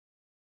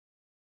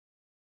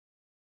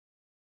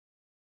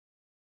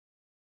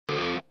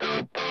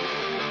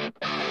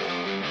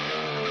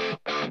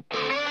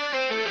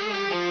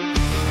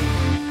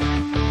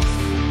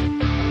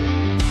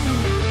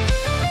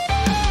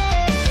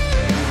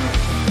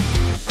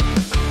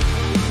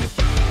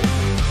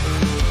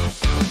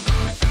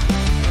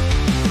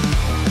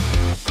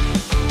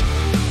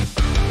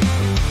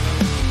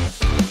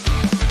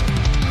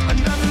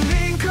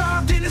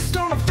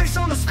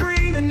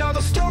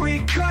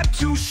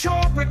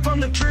from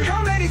the tree.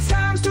 How many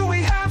times do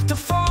we have to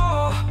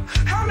fall?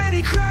 How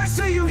many cries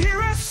do you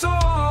hear us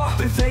all?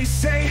 But they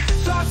say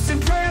thoughts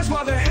and prayers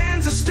while their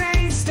hands are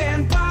stained.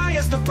 Stand by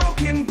as the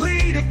broken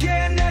bleed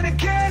again and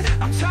again.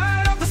 I'm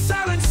tired of the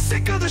silence,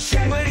 sick of the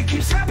shame, but it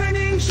keeps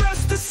happening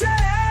just the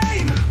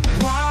same.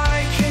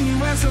 Why can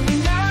you answer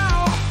me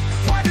now?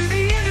 Why do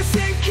the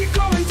innocent keep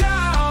going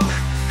down?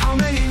 How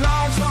many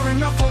lives are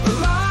enough for the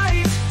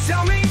lies?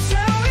 Tell me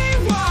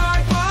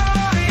why?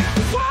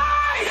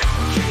 Why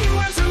can you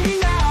answer me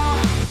now?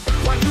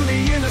 Why do the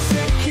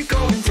innocent keep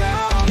going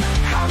down?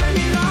 How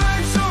many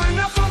lives are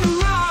enough for the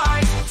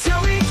lies?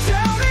 Tell me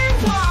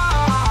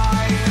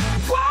why?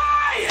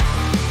 Why?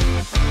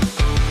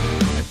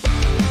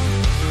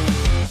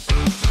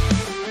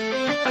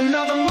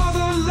 Another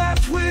mother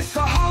left with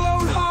a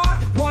hollowed heart.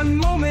 One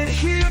moment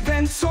here,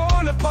 then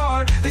torn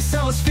apart. They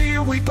sell us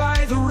fear, we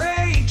buy the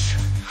rage.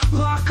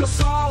 Lock us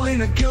all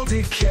in a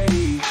gilded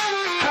cage.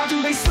 How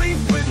do they sleep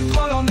with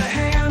blood on their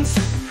hands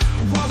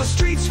while the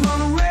streets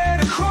run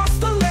red across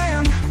the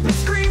land? They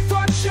scream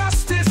for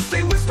justice,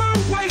 they whisper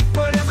wait,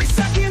 but every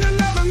second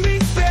another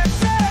meets their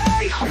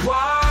fate.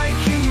 Why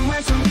can you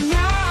answer me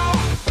now?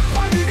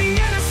 Why do the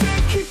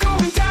innocent keep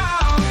going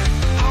down?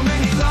 How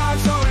many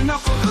lives are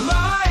enough for the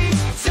lies?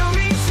 Tell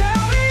me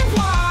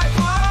why?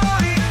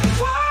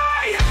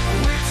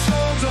 We're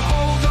told to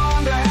hold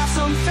on, to have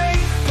some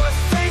faith, but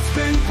faith's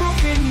been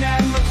broken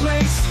and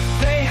replaced.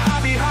 They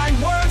hide behind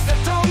words that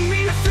don't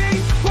mean a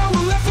thing, while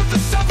we're left with the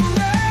suffering.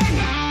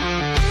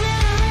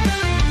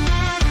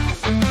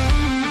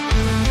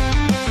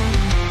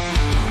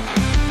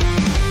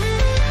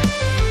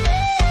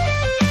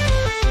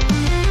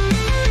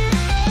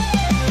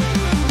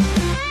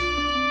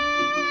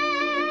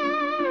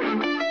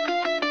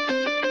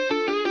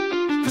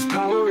 There's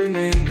power in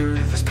anger,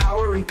 there's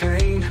power in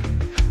pain,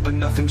 but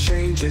nothing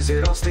changes,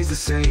 it all stays the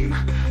same.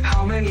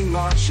 How many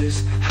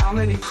marches, how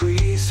many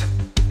pleas,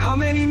 how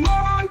many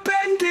more?